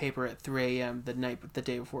written that paper at 3 a.m. the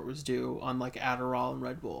day before it was due on like Adderall and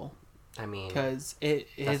Red Bull. I mean, because it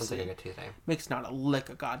makes not a lick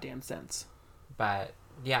of goddamn sense. But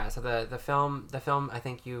yeah, so the film, I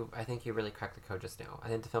think you really cracked the code just now. I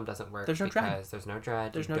think the film doesn't work because there's no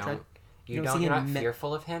dread. You're not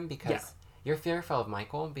fearful of him because you're fearful of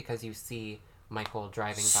Michael because you see Michael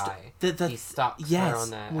driving by. He stalks her on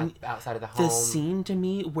the outside of the home. The scene to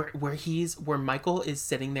me where Michael is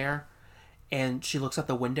sitting there, and she looks out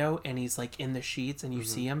the window and he's like in the sheets and you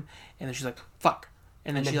see him and then she's like fuck.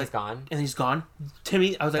 And then he's gone. And he's gone. To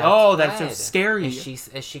me, I was like, that's so scary.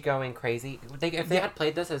 Is she going crazy? If they had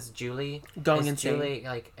played this as Julie going insane, Julie,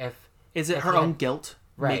 like is it her own guilt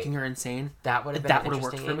making her insane? That would have been an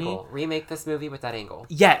interesting angle. Remake this movie with that angle.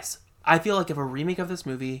 Yes, I feel like if a remake of this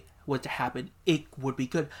movie were to happen, it would be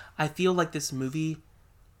good. I feel like this movie.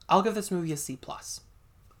 I'll give this movie a C+.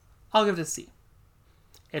 I'll give it a C.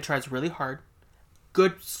 It tries really hard.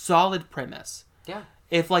 Good, solid premise. Yeah.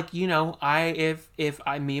 If like me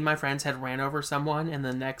and my friends had ran over someone and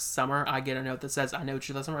the next summer I get a note that says I know what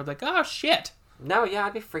you this summer, I'd be like, oh shit. No, yeah,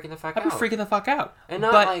 I'd be freaking the fuck out. And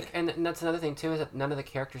and that's another thing too is that none of the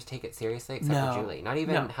characters take it seriously except for Julie. Not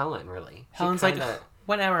even Helen really. Helen's like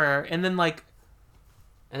whatever, and then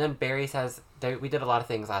Barry says we did a lot of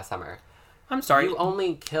things last summer. I'm sorry. You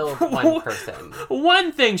only killed one person.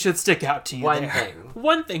 One thing should stick out to you.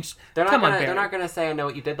 One thing. They're not gonna say, I know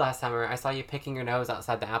what you did last summer. I saw you picking your nose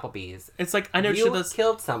outside the Applebee's. It's like, I know you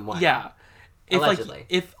killed someone. Yeah. Allegedly.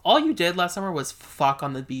 If all you did last summer was fuck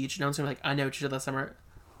on the beach, no one's gonna be like, I know what you did last summer.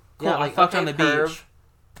 Cool, yeah, I fucked on the beach.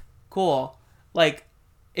 Cool. Like,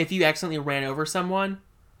 if you accidentally ran over someone.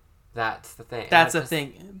 That's the thing. That's the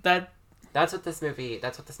thing. That's what this movie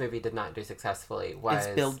did not do successfully. Was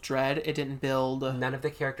it's build dread. It didn't build. None of the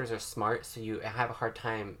characters are smart, so you have a hard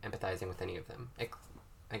time empathizing with any of them.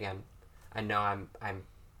 Again, I know I'm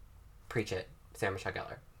preach it, Sarah Michelle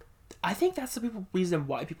Gellar. I think that's the reason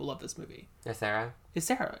why people love this movie. Is Sarah?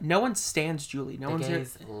 No one stands Julie. The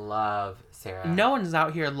gays love Sarah. No one's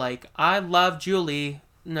out here like, I love Julie.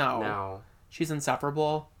 No. She's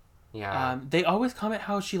insufferable. Yeah. They always comment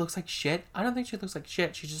how she looks like shit. I don't think she looks like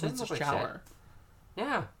shit. She just needs to shower.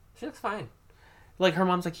 Yeah, she looks fine. Like her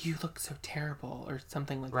mom's like, you look so terrible, or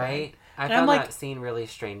something like that. Right. I found that scene really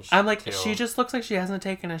strange. I'm like, she just looks like she hasn't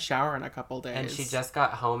taken a shower in a couple days, and she just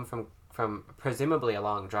got home from presumably a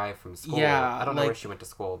long drive from school. Yeah, I don't know where she went to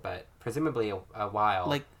school, but presumably a while.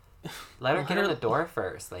 Like, let her get in the door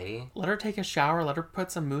first, lady. Let her take a shower. Let her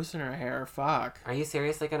put some mousse in her hair. Fuck. Are you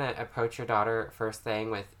seriously gonna approach your daughter first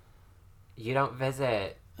thing with, "You don't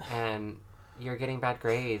visit," and you're getting bad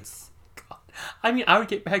grades. I mean, I would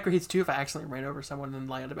get bad grades too if I accidentally ran over someone and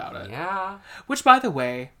lied about it. Yeah. Which, by the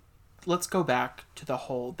way, let's go back to that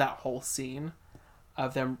whole scene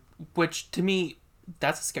of them, which to me,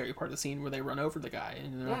 that's a scary part of the scene where they run over the guy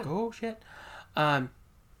and they're like, oh shit. I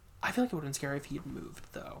feel like it would have been scary if he had moved,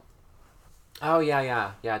 though. Oh,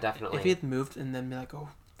 yeah, definitely. If he had moved and then be like, oh,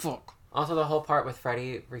 fuck. Also, the whole part with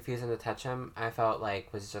Freddy refusing to touch him, I felt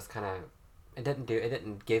like was just kind of, it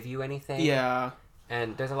didn't give you anything. Yeah.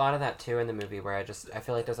 And there's a lot of that too in the movie where I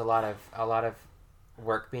feel like there's a lot of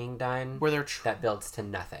work being done where they're that builds to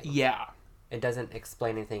nothing. Yeah. It doesn't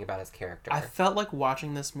explain anything about his character. I felt like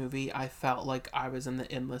watching this movie, I felt like I was in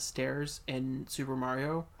the endless stairs in Super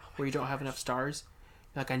Mario, where you don't have enough stars.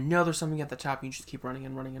 Like, I know there's something at the top, and you just keep running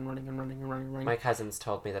and running and running and running and running and running. My cousins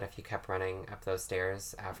told me that if you kept running up those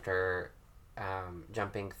stairs after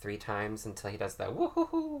jumping 3 times until he does the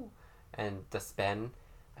woohoo and the spin,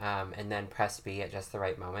 and then press B at just the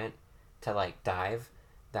right moment to, like, dive,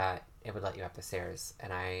 that it would let you up the stairs.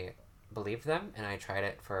 And I believed them, and I tried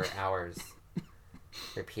it for hours,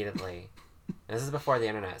 repeatedly. And this is before the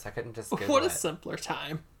internet, so I couldn't just Google What a it. simpler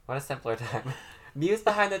time. What a simpler time. Muse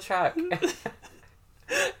behind the truck.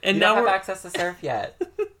 And you now don't have access to surf yet.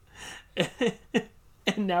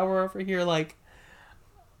 And now we're over here, like...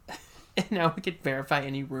 And now we can verify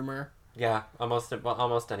any rumor. Yeah, almost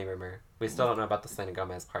any rumor. We still don't know about the Selena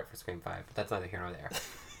Gomez part for Scream 5, but that's neither here nor there.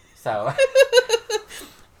 So...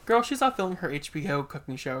 Girl, she's off filming her HBO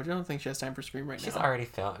cooking show. I don't think she has time for Scream right now. She's already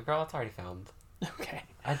filmed. Girl, it's already filmed. Okay.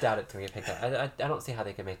 I doubt it's going to get picked up. I don't see how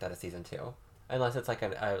they could make that a season 2. Unless it's like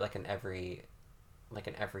an every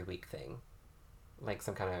week thing. Like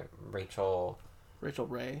some kind of Rachel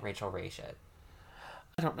Ray shit.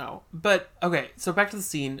 I don't know. But, okay, so back to the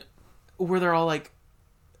scene where they're all like...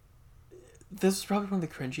 This is probably one of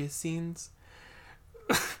the cringiest scenes.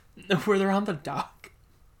 Where they're on the dock.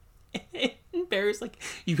 And Barry's like,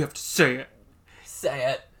 you have to say it.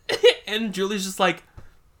 Say it. And Julie's just like,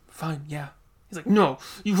 fine, yeah. He's like, no,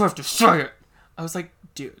 you have to say it. I was like,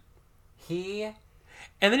 dude. And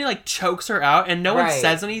then he like chokes her out and no one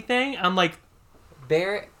says anything. I'm like...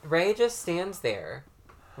 Ray just stands there.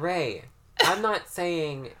 Ray, I'm not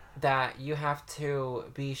saying that you have to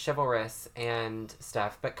be chivalrous and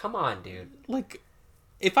stuff, but come on, dude. Like,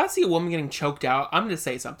 if I see a woman getting choked out, I'm going to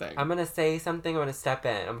say something. I'm going to say something. I'm going to step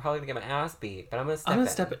in. I'm probably going to get my ass beat, but I'm going to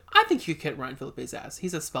step in. I think you kick Ryan Phillippe's ass.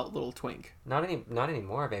 He's a svelte little twink. Not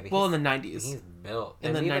anymore, baby. Well, in the 90s. He's built.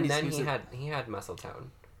 In and the even 90s, then, he had muscle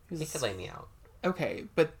tone. He could lay me out. Okay,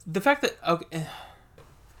 but the fact that... Okay,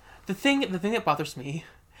 the thing that bothers me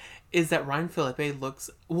is that Ryan Phillippe looks...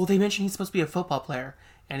 Well, they mentioned he's supposed to be a football player,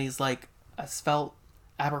 and he's like a svelte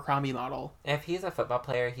Abercrombie model. If he's a football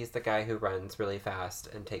player, he's the guy who runs really fast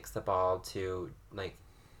and takes the ball to, like...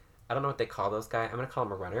 I don't know what they call those guys. I'm going to call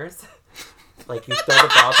them runners. Like, you throw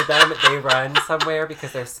the ball to them, they run somewhere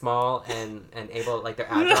because they're small and able... Like,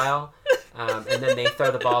 they're agile. And then they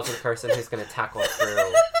throw the ball to the person who's going to tackle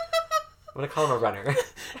through. I'm going to call him a runner.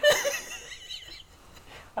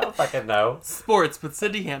 I don't fucking know. Sports with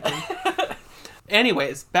Cindy Hampton.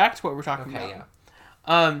 Anyways, back to what we're talking about. Yeah.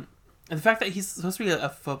 And the fact that he's supposed to be a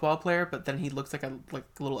football player, but then he looks like a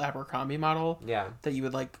little Abercrombie model. Yeah. That you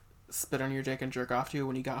would like spit on your dick and jerk off to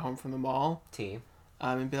when you got home from the mall.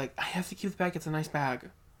 And be like, I have to keep the bag. It's a nice bag.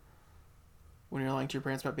 When you're lying to your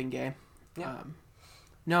parents about being gay. Yeah.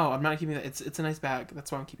 No, I'm not keeping that. It's a nice bag.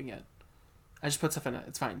 That's why I'm keeping it. I just put stuff in it.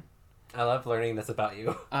 It's fine. I love learning this about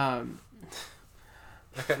you. I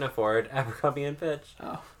couldn't afford Abercrombie and Fitch.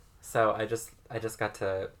 Oh. So I just got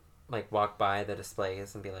to like walk by the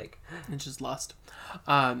displays and be like... It's just lust.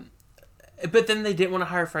 But then they didn't want to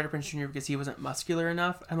hire Freddie Prinze Jr. because he wasn't muscular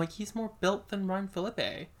enough. I'm like, he's more built than Ryan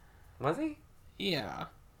Phillippe. Was he? Yeah.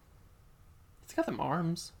 He's got them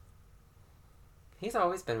arms. He's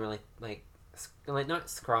always been really, like not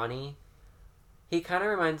scrawny. He kind of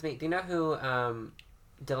reminds me... Do you know who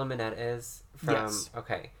Dylan Minnette is? Yes.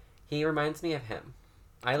 Okay. He reminds me of him.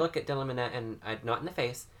 I look at Dylan Minnette and not in the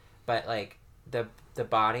face, but like the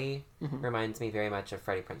body reminds me very much of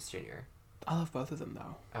Freddie Prinze Jr. I love both of them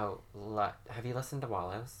though. Oh, have you listened to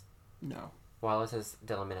Wallows? No. Wallows is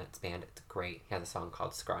Dylan Minnette's band. It's great. He has a song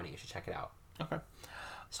called Scrawny. You should check it out. Okay.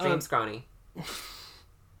 Stream Scrawny.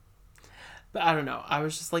 But I don't know. I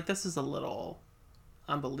was just like, this is a little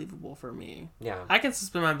unbelievable for me. Yeah. I can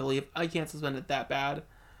suspend my belief. I can't suspend it that bad,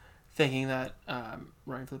 thinking that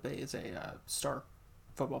Ryan Phillippe is a star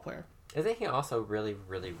football player. Isn't he also really,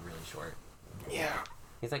 really, really short? Yeah.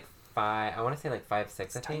 He's like 5... I want to say like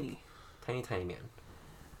 5'6", I think. Tiny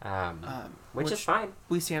man. Which is fine.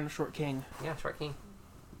 We stand a short king. Yeah, short king.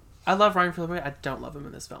 I love Ryan Phillippe. I don't love him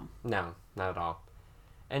in this film. No, not at all.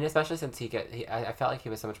 And especially since I felt like he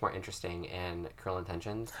was so much more interesting in Cruel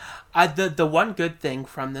Intentions. The one good thing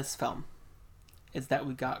from this film is that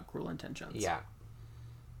we got Cruel Intentions. Yeah.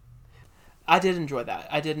 I did enjoy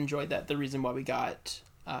that. The reason why we got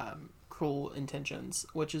Cruel Intentions,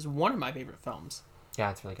 which is one of my favorite films.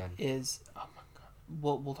 Yeah, it's really good. Is, oh my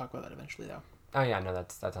god, we'll talk about that eventually though. Oh yeah, no,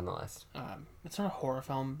 that's on the list. It's not a horror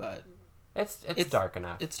film, but it's dark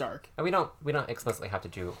enough. It's dark. And we don't explicitly have to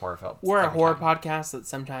do horror films. We're a horror podcast that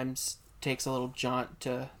sometimes takes a little jaunt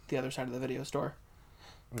to the other side of the video store.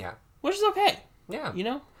 Yeah. Which is okay. Yeah. You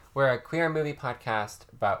know? We're a queer movie podcast,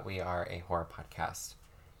 but we are a horror podcast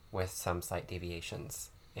with some slight deviations.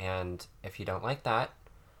 And if you don't like that,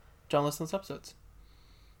 don't listen to those episodes.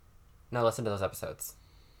 No, listen to those episodes.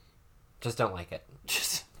 Just don't like it.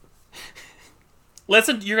 Just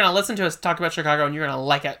listen. You're gonna listen to us talk about Chicago, and you're gonna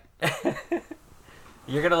like it.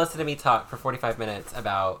 You're gonna listen to me talk for 45 minutes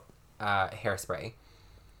about Hairspray.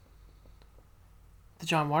 The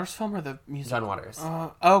John Waters film or the music? John Waters.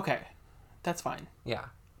 Okay, that's fine. Yeah.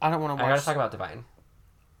 I don't want to watch. I gotta talk about Divine.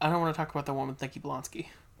 I don't want to talk about the one with Nikki Blonsky.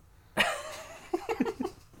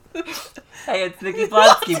 Hey, it's Nikki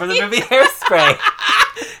Blonsky from the movie Hairspray.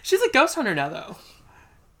 She's a ghost hunter now, though.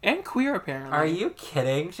 And queer, apparently. Are you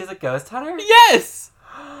kidding? She's a ghost hunter? Yes!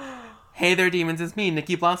 Hey there, demons. It's me,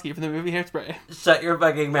 Nikki Blonsky from the movie Hairspray. Shut your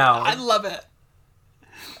bugging mouth. I love it.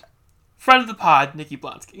 Friend of the pod, Nikki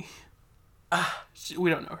Blonsky. We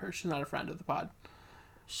don't know her. She's not a friend of the pod.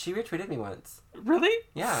 She retweeted me once. Really?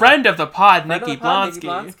 Yeah. Friend of the pod, Friend Nikki of the pod,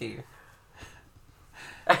 Blonsky. Nikki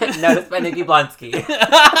Blonsky. Noticed by Nikki Blonsky.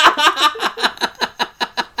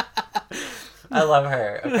 I love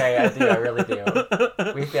her. Okay, I do. I really do.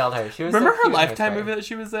 We failed her. She was Remember so her Lifetime movie Hairspray. that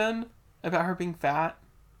she was in? About her being fat?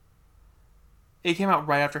 It came out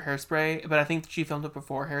right after Hairspray, but I think she filmed it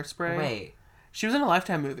before Hairspray. Wait. She was in a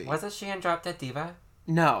Lifetime movie. Wasn't she in Drop Dead Diva?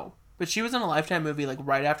 No. But she was in a Lifetime movie, like,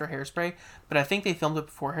 right after Hairspray. But I think they filmed it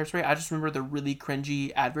before Hairspray. I just remember the really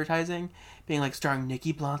cringy advertising being, like, starring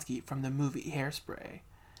Nikki Blonsky from the movie Hairspray.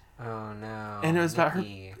 Oh, no. And it was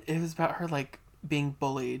Nikki. about her, like, being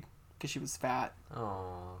bullied because she was fat.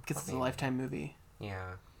 Oh. Because it's a Lifetime movie.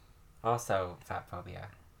 Yeah. Also, fat phobia.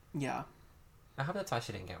 Yeah. I hope that's why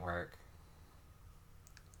she didn't get work.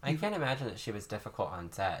 I can't imagine that she was difficult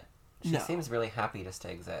on set. She seems really happy just to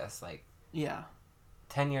exist. Like, yeah.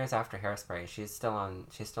 10 years after Hairspray, she's still on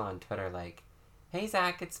Twitter like, "Hey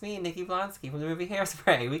Zach, it's me, Nikki Blonsky from the movie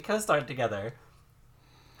Hairspray. We co-starred together.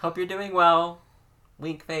 Hope you're doing well.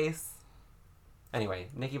 Wink face." Anyway,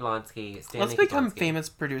 Nikki Blonsky. Let's become famous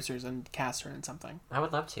producers and cast her in something. I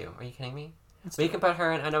would love to. Are you kidding me? We can put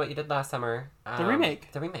her in I Know What You Did Last Summer. The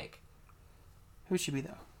remake. The remake. Who would she be,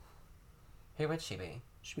 though? Who would she be?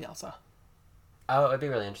 She'd be Elsa. Oh, it would be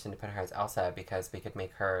really interesting to put her as Elsa because we could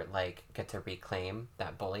make her, like, get to reclaim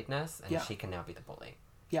that bulliedness and she can now be the bully.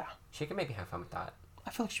 Yeah. She can maybe have fun with that.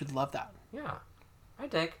 I feel like she would love that. Yeah. I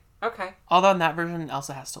dig. Okay. Although in that version,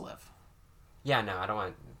 Elsa has to live. Yeah, no, I don't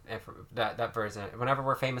want... that version... Whenever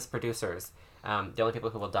we're famous producers, the only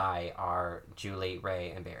people who will die are Julie,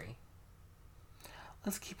 Ray, and Barry.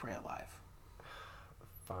 Let's keep Ray alive.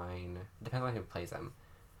 Fine. Depends on who plays him.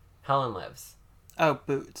 Helen lives. Oh,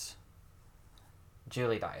 Boots.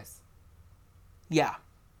 Julie dies. Yeah.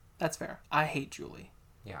 That's fair. I hate Julie.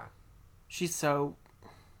 Yeah. She's so...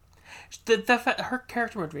 Her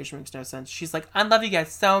character motivation makes no sense. She's like, I love you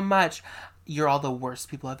guys so much. You're all the worst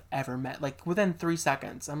people I've ever met. Like, within 3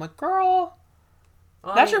 seconds. I'm like, girl,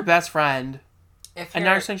 that's your best friend. And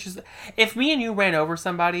now you're saying she's... If me and you ran over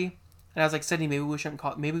somebody, and I was like, Sydney, maybe we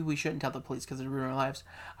shouldn't tell the police because it'd ruin our lives.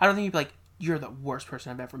 I don't think you'd be like, you're the worst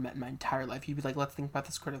person I've ever met in my entire life. You'd be like, let's think about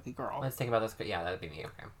this critically, girl. Let's think about this. Yeah, that'd be me.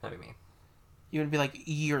 Okay, that'd be me. You would be like,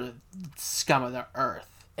 you're the scum of the earth.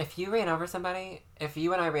 If you and I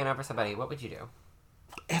ran over somebody, what would you do?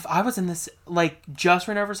 If I was in this, like, just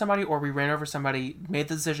ran over somebody, or we ran over somebody, made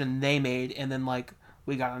the decision they made, and then, like,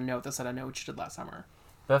 we got a note that said, I know what you did last summer.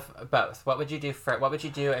 Both. What would you do what would you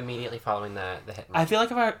do immediately following the hit? I feel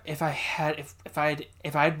like if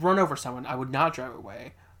I had run over someone, I would not drive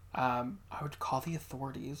away. I would call the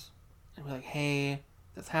authorities and be like, hey,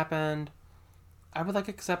 this happened. I would, like,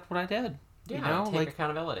 accept what I did. Yeah, you know? take like,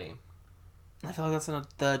 accountability. I feel like that's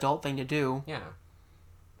the adult thing to do. Yeah.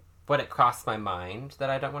 Would it cross my mind that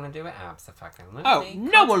I don't want to do it? Absolutely. Oh,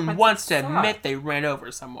 no one wants to admit they ran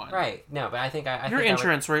over someone. Right. No, but I think your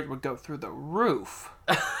insurance rate would go through the roof.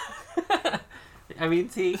 I mean,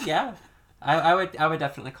 see, yeah. I would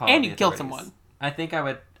definitely call and the you authorities. killed someone. I think I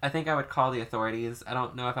would call the authorities. I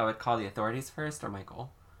don't know if I would call the authorities first or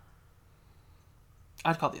Michael.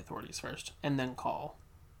 I'd call the authorities first and then call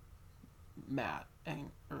Matt.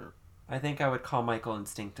 Or I think I would call Michael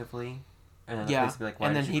instinctively. And then the yeah, police would be like, why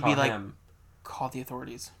and did then you he'd call be like, him? call the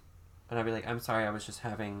authorities. And I'd be like, I'm sorry, I was just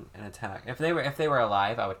having an attack. If they were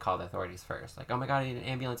alive, I would call the authorities first. Like, oh my god, I need an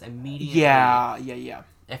ambulance immediately. Yeah.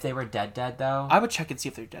 If they were dead though, I would check and see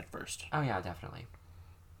if they're dead first. Oh yeah, definitely.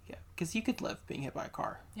 Yeah, because you could live being hit by a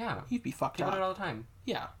car. Yeah, you'd be fucked People up. do it all the time.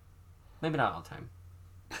 Yeah, maybe not all the time.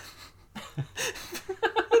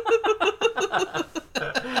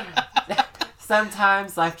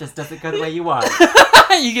 Sometimes life just doesn't go the way you want.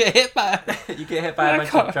 You get hit by a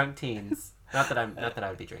bunch of drunk teens. Not that I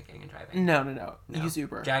would be drinking and driving. No. Use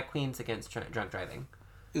Uber. Drag queens against drunk driving.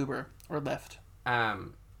 Uber or Lyft.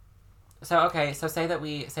 So say that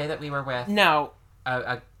we were with now.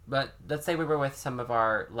 But let's say we were with some of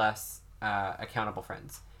our less accountable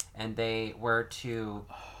friends, and they were to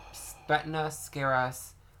threaten us, scare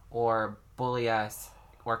us, or bully us,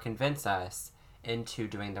 or convince us into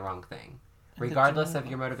doing the wrong thing. Regardless of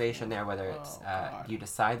your motivation there, whether it's you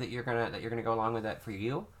decide that you're gonna go along with it for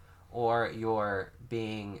you, or you're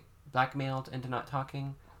being blackmailed into not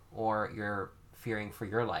talking, or you're fearing for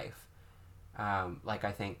your life, like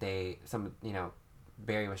I think Barry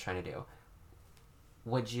was trying to do.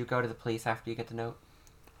 Would you go to the police after you get the note?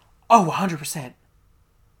 Oh, 100%.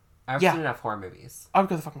 I've seen enough horror movies. I would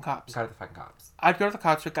go to the fucking cops. Go to the fucking cops. I'd go to the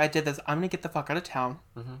cops. Like I did this. I'm gonna get the fuck out of town.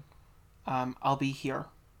 Mm-hmm. I'll be here.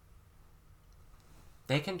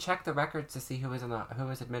 They can check the records to see who was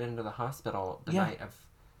admitted into the hospital the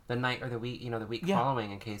night or the week, the week following,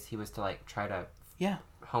 in case he was to try to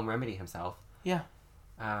home remedy himself. Yeah.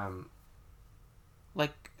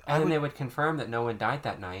 They would confirm that no one died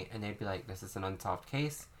that night, and they'd be like, "This is an unsolved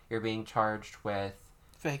case. You're being charged with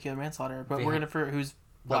vehicular manslaughter." But we're gonna for who's.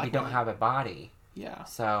 But we don't have a body. Yeah.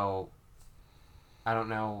 So I don't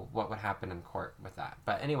know what would happen in court with that.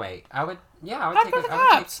 But anyway, I would go to the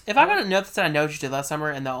cops. If I got a note that said I know what you did last summer,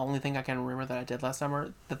 and the only thing I can remember that I did last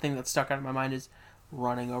summer, the thing that stuck out in my mind is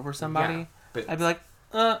running over somebody. Yeah, I'd be like,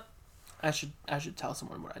 I should tell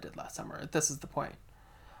someone what I did last summer. This is the point.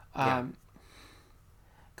 Because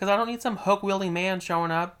I don't need some hook-wielding man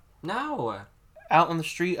showing up. No. Out on the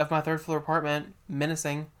street of my third-floor apartment,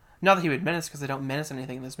 menacing. Not that he would menace, because they don't menace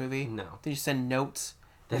anything in this movie. No. They just send notes.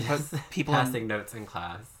 They put people passing notes in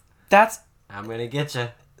class. I'm gonna get you.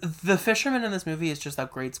 The fisherman in this movie is just a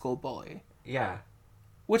grade school bully. Yeah.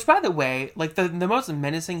 Which, by the way, the most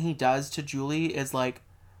menacing he does to Julie is,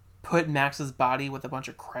 put Max's body with a bunch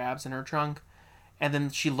of crabs in her trunk. And then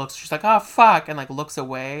she's like, oh, fuck, and, looks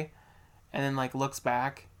away. And then, looks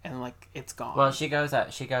back. And it's gone. Well, she runs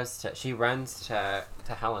to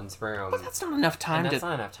Helen's room. But that's not enough time. That's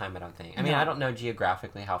not enough time, I don't think. I mean, I don't know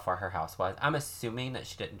geographically how far her house was. I'm assuming that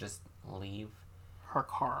she didn't just leave her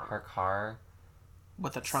car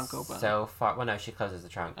with the trunk open. So far. Well, no, she closes the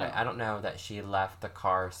trunk. But I don't know that she left the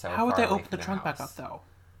car so far. How would they open the trunk back up, though?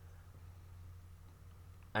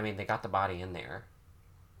 I mean, they got the body in there.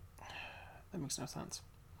 That makes no sense.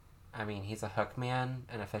 I mean, he's a hook man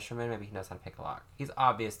and a fisherman. Maybe he knows how to pick a lock. He's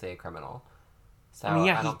obviously a criminal. So I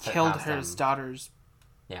mean, he killed his daughter's.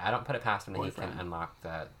 Yeah, I don't put it past him that he can unlock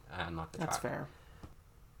the truck. That's fair.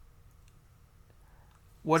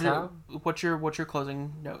 What's your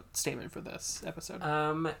closing statement for this episode?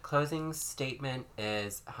 Closing statement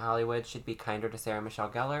is Hollywood should be kinder to Sarah Michelle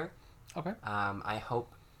Gellar. Okay. I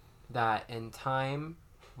hope that in time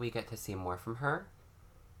we get to see more from her.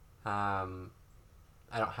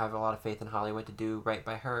 I don't have a lot of faith in Hollywood to do right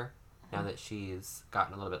by her now that she's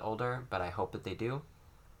gotten a little bit older, but I hope that they do.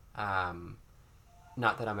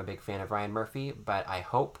 Not that I'm a big fan of Ryan Murphy, but I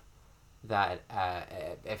hope that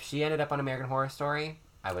if she ended up on American Horror Story,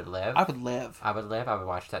 I would live. I would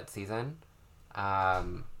watch that season.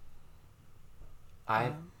 Do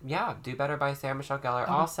better by Sarah Michelle Gellar.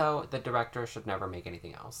 Okay. Also, the director should never make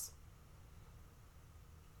anything else.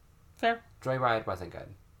 Fair. Joyride wasn't good.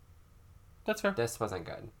 That's fair. This wasn't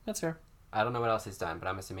good. That's fair. I don't know what else he's done, but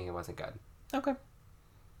I'm assuming it wasn't good. Okay.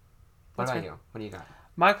 What about you? What do you got?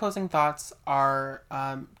 My closing thoughts are,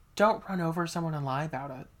 don't run over someone and lie about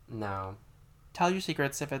it. No. Tell your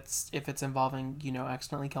secrets if it's involving,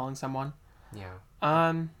 accidentally killing someone. Yeah.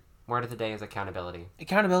 Word of the day is accountability.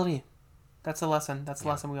 Accountability. That's the lesson. That's the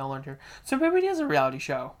lesson we all learned here. So maybe it is a reality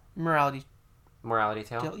show. Morality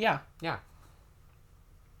tale? Yeah. Yeah.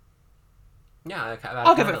 Yeah,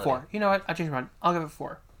 I'll give it 4. You know what? I changed my mind. I'll give it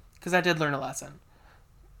 4. Because I did learn a lesson.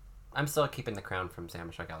 I'm still keeping the crown from Sarah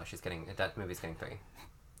Michelle Gellar. That movie's getting 3.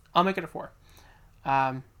 I'll make it a 4.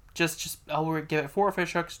 I'll give it 4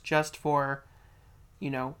 fish hooks just for,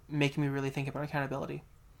 making me really think about accountability.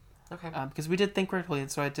 Okay. Because we did think critically,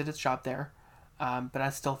 and so I did its job there. But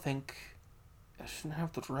I still think I shouldn't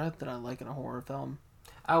have the dread that I like in a horror film.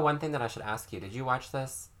 Oh, one thing that I should ask you. Did you watch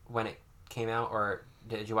this when it came out, or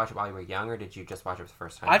did you watch it while you were young, or did you just watch it for the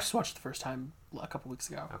first time? I just watched it the first time a couple weeks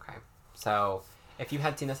ago. Okay. So, if you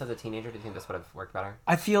had seen this as a teenager, do you think this would have worked better?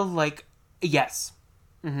 I feel like... Yes.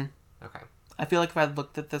 Mm-hmm. Okay. I feel like if I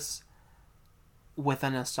looked at this with a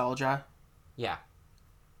nostalgia... Yeah.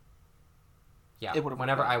 Yeah. It would have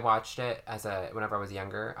whenever I watched it whenever I was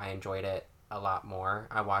younger, I enjoyed it a lot more.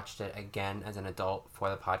 I watched it again as an adult for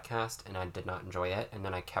the podcast, and I did not enjoy it. And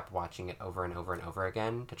then I kept watching it over and over and over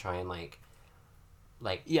again to try and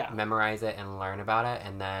memorize it and learn about it.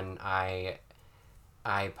 And then I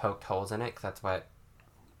poked holes in it because that's what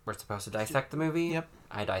we're supposed to dissect the movie. Yep.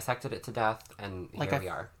 I dissected it to death, and here we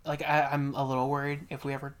are. I'm a little worried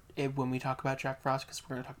when we talk about Jack Frost, because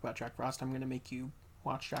we're going to talk about Jack Frost, I'm going to make you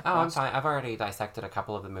watch Jack Frost. Oh, I'm fine. I've already dissected a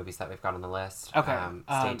couple of the movies that we've got on the list. Okay.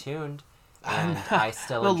 Stay tuned. And I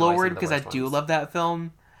still I'm a enjoy little worried because I do love that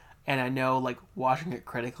film, and I know, like, watching it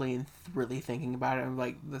critically and really thinking about it, I'm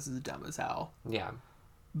like, this is dumb as hell. Yeah.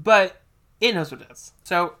 But it knows what it is.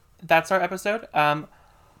 So that's our episode.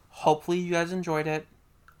 Hopefully you guys enjoyed it.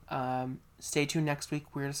 Stay tuned next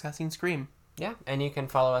week. We're discussing Scream. Yeah, and you can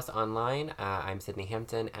follow us online. I'm Sydney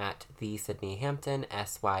Hampton at the Sydney Hampton,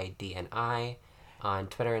 SYDNI, on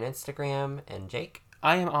Twitter and Instagram. And Jake?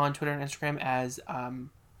 I am on Twitter and Instagram as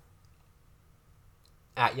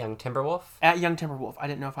at Young Timberwolf. At Young Timberwolf. I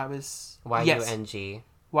didn't know if I was YUNG.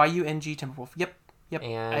 YUNG Timberwolf. Yep.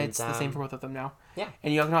 And it's the same for both of them now. Yeah.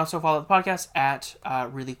 And you can also follow the podcast at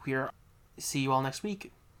Really Queer. See you all next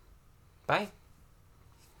week. Bye.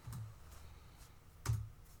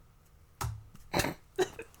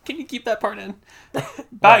 Can you keep that part in?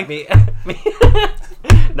 Bye. What, me?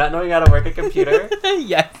 Not knowing how to work a computer?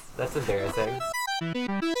 Yes.